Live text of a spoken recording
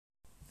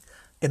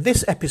In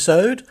this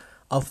episode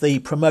of the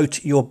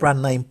Promote Your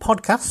Brand Name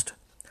podcast,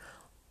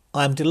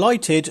 I am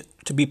delighted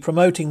to be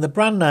promoting the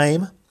brand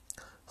name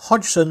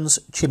Hodgson's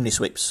Chimney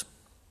Sweeps.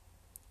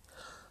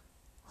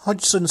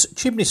 Hodgson's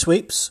Chimney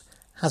Sweeps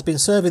has been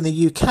serving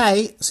the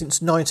UK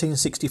since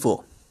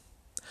 1964.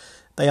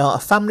 They are a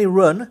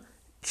family-run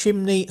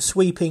chimney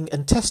sweeping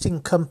and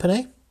testing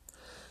company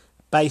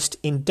based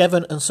in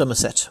Devon and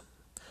Somerset,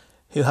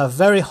 who have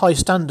very high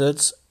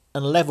standards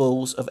and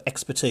levels of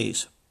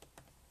expertise.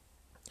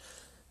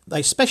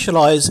 They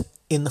specialise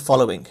in the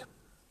following: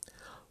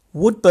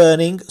 wood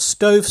burning,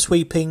 stove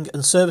sweeping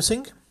and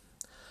servicing,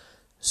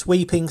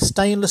 sweeping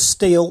stainless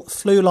steel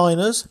flue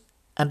liners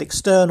and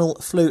external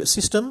flue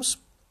systems,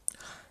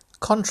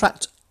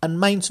 contract and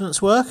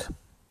maintenance work,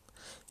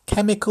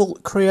 chemical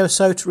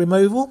creosote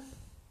removal,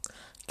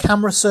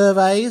 camera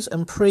surveys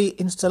and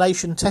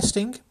pre-installation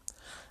testing,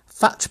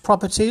 thatch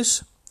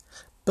properties,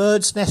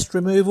 bird's nest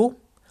removal,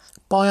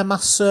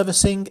 biomass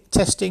servicing,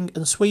 testing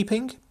and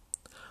sweeping,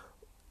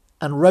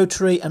 and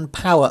rotary and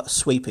power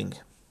sweeping.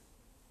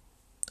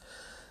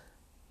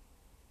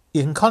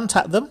 You can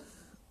contact them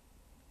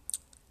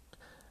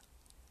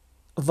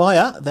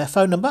via their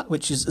phone number,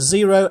 which is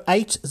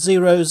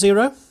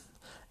 0800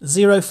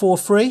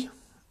 043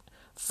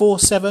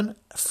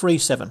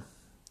 4737,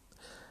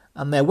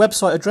 and their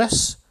website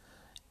address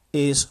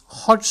is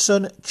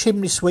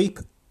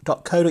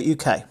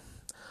hodgsonchimneysweep.co.uk.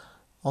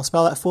 I'll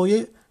spell that for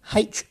you: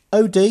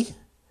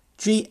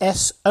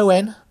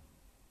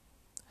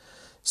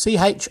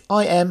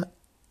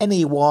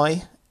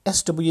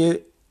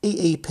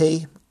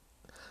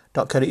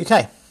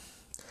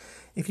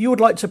 If you would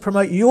like to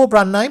promote your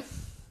brand name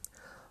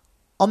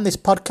on this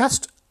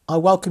podcast, I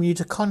welcome you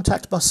to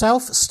contact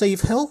myself,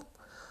 Steve Hill,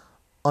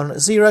 on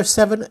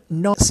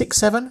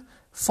 07967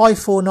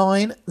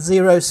 549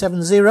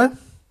 070,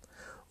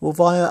 or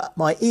via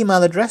my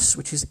email address,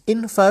 which is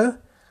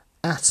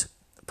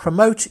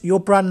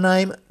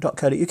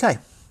info@promoteyourbrandname.co.uk.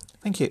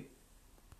 Thank you.